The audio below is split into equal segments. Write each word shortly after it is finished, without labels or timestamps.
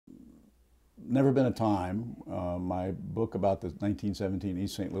never been a time. My book about the 1917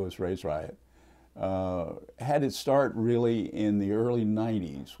 East St. Louis race riot had its start really in the early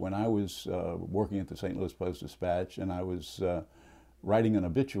 90s when I was working at the St. Louis Post-Dispatch, and I was writing an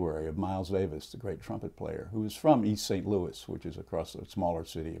obituary of Miles Davis, the great trumpet player, who was from East St. Louis, which is across a smaller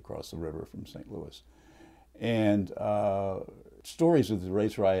city across the river from St. Louis. And stories of the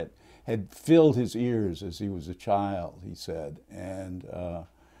race riot had filled his ears as he was a child, he said. And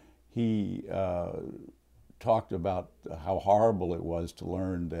he talked about how horrible it was to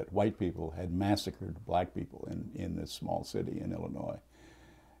learn that white people had massacred black people in this small city in Illinois.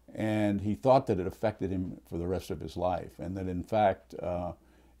 And he thought that it affected him for the rest of his life, and that in fact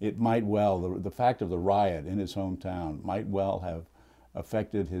it might well, the fact of the riot in his hometown might well have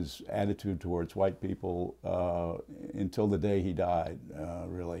affected his attitude towards white people until the day he died,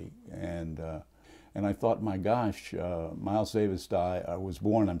 really. And I thought, my gosh, Miles Davis was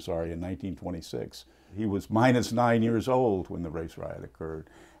born, I'm sorry, in 1926. He was -9 years old when the race riot occurred.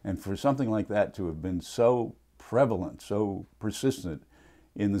 And for something like that to have been so prevalent, so persistent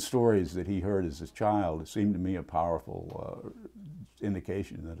in the stories that he heard as a child, it seemed to me a powerful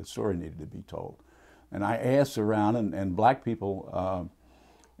indication that a story needed to be told. And I asked around, and black people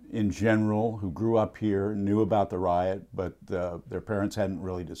in general who grew up here knew about the riot, but their parents hadn't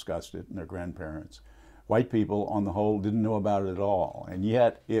really discussed it, and their grandparents. White people, on the whole, didn't know about it at all. And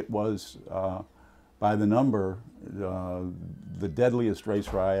yet it was, by the number, the deadliest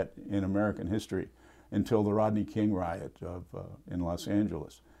race riot in American history until the Rodney King riot in Los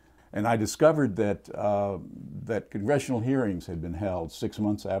Angeles. And I discovered that, that congressional hearings had been held 6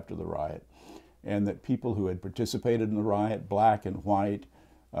 months after the riot, and that people who had participated in the riot, black and white,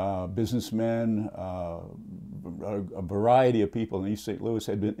 businessmen, a variety of people in East St. Louis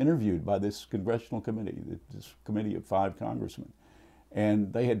had been interviewed by this congressional committee, this committee of 5 congressmen.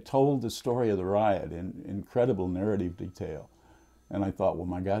 And they had told the story of the riot in incredible narrative detail. And I thought, well,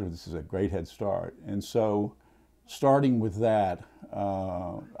 my God, this is a great head start. And so, starting with that,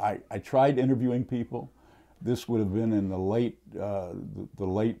 I tried interviewing people. This would have been in the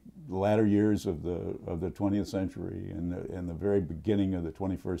latter years of the 20th century and the very beginning of the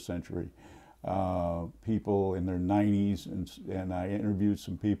 21st century. People in their 90s, and I interviewed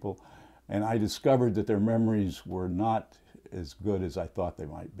some people, and I discovered that their memories were not as good as I thought they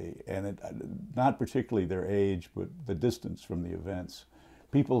might be, and not particularly their age, but the distance from the events.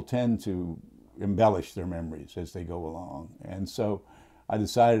 People tend to embellish their memories as they go along, and so I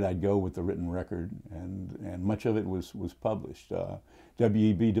decided I'd go with the written record, and much of it was published.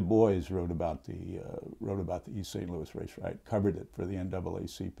 W.E.B. Du Bois wrote about the East St. Louis race riot, covered it for the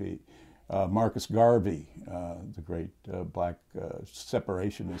NAACP. Marcus Garvey, the great black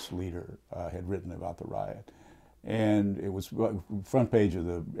separationist leader, had written about the riot. And it was front page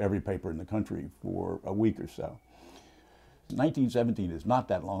of every paper in the country for a week or so. 1917 is not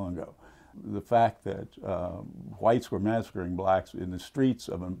that long ago. The fact that whites were massacring blacks in the streets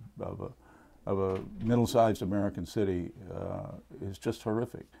of a middle-sized American city is just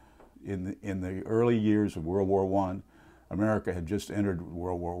horrific. In the early years of World War I, America had just entered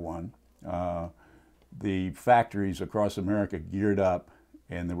World War I. The factories across America geared up,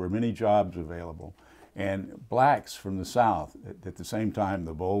 and there were many jobs available. And blacks from the South, at the same time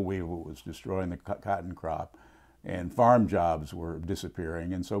the boll weevil was destroying the cotton crop, and farm jobs were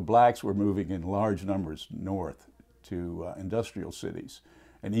disappearing, and so blacks were moving in large numbers north to industrial cities.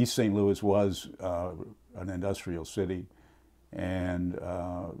 And East St. Louis was an industrial city, and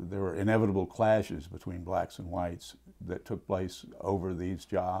there were inevitable clashes between blacks and whites that took place over these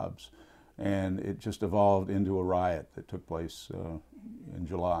jobs, and it just evolved into a riot that took place in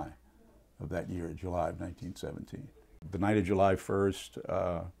July of that year, July of 1917. The night of July 1st,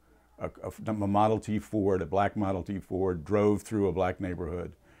 a Model T Ford, a black Model T Ford, drove through a black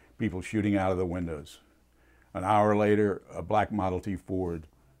neighborhood, people shooting out of the windows. An hour later, a black Model T Ford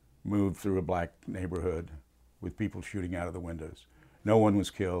moved through a black neighborhood with people shooting out of the windows. No one was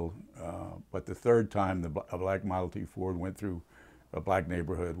killed, but the third time a black Model T Ford went through a black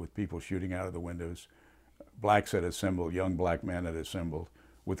neighborhood with people shooting out of the windows, blacks had assembled, young black men had assembled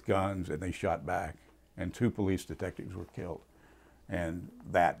with guns, and they shot back, and 2 police detectives were killed. And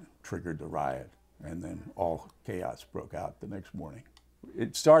that triggered the riot, and then all chaos broke out the next morning.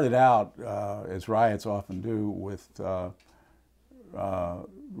 It started out, as riots often do, with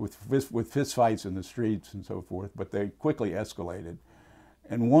fistfights in the streets and so forth, but they quickly escalated.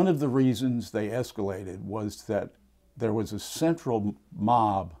 And one of the reasons they escalated was that there was a central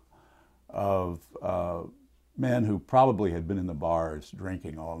mob of men who probably had been in the bars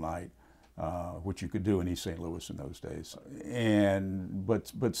drinking all night which you could do in East St. Louis in those days.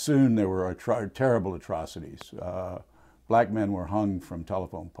 But soon there were terrible atrocities. Black men were hung from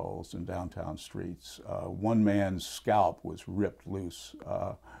telephone poles in downtown streets. One man's scalp was ripped loose.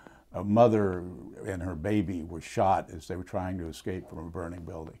 A mother and her baby were shot as they were trying to escape from a burning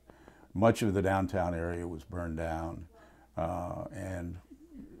building. Much of the downtown area was burned down, and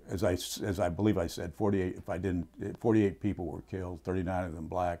as I believe I said, 48 people were killed, 39 of them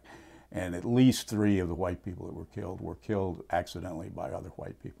black, and at least 3 of the white people that were killed accidentally by other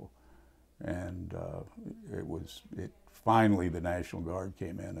white people. And finally the National Guard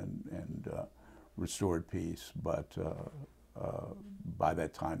came in and restored peace, but by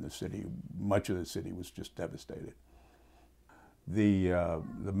that time much of the city was just devastated.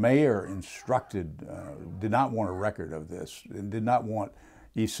 The mayor did not want a record of this, and did not want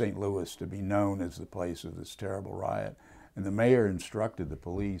East St. Louis to be known as the place of this terrible riot. And the mayor instructed the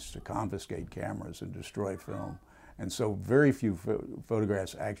police to confiscate cameras and destroy film. And so very few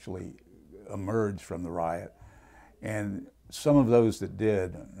photographs actually emerged from the riot. And some of those that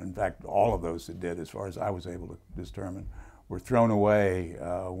did, in fact, all of those that did, as far as I was able to determine, were thrown away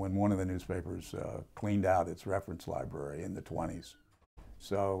when one of the newspapers cleaned out its reference library in the 20s.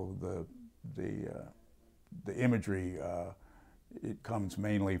 So the imagery, it comes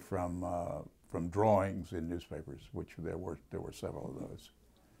mainly from drawings in newspapers, which there were several of those.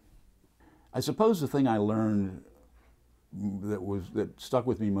 I suppose the thing I learned that stuck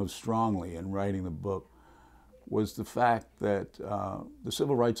with me most strongly in writing the book was the fact that the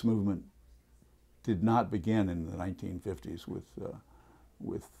civil rights movement did not begin in the 1950s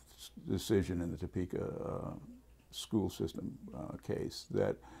with decision in the Topeka school system case.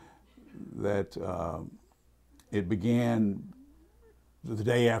 That it began the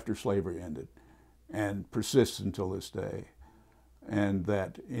day after slavery ended and persists until this day. And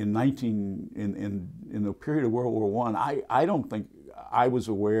that in the period of World War I don't think I was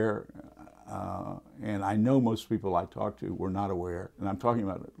aware, and I know most people I talked to were not aware, and I'm talking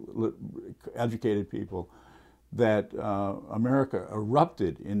about educated people, that America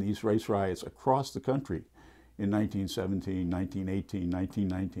erupted in these race riots across the country in 1917, 1918,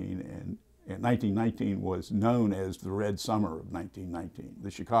 1919, and 1919 was known as the Red Summer of 1919. The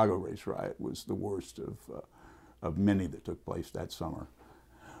Chicago race riot was the worst of many that took place that summer.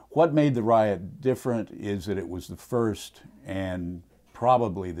 What made the riot different is that it was the first and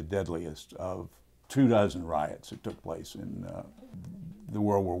probably the deadliest of 24 riots that took place in the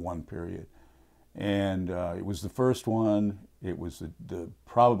World War I period. And it was the first one, it was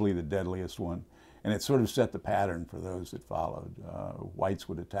probably the deadliest one, and it sort of set the pattern for those that followed. Whites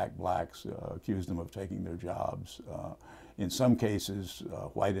would attack blacks, accuse them of taking their jobs. In some cases,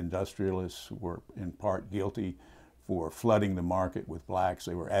 white industrialists were in part guilty for flooding the market with blacks.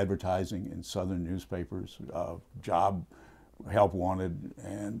 They were advertising in southern newspapers, job help wanted,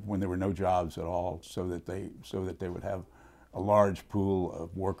 and when there were no jobs at all, so that they would have a large pool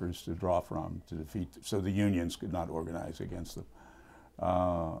of workers to draw from to defeat, so the unions could not organize against them.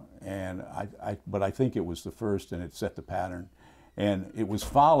 But I think it was the first, and it set the pattern, and it was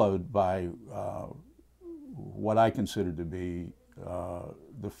followed by what I consider to be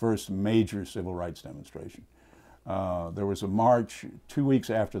the first major civil rights demonstration. There was a march 2 weeks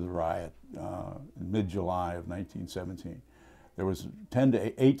after the riot, in mid-July of 1917. There was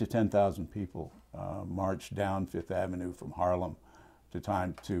 8 to 10,000 people marched down Fifth Avenue from Harlem to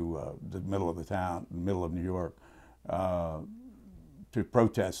the middle of the town, the middle of New York, to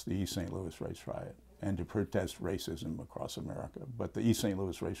protest the East St. Louis race riot and to protest racism across America. But the East St.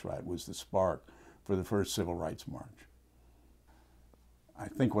 Louis race riot was the spark for the first civil rights march. I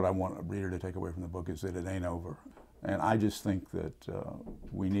think what I want a reader to take away from the book is that it ain't over. And I just think that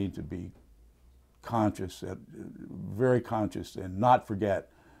we need to be conscious, very conscious, and not forget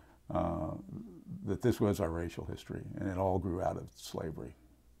that this was our racial history, and it all grew out of slavery.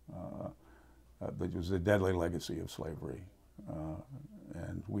 It was a deadly legacy of slavery,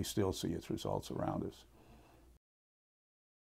 and we still see its results around us.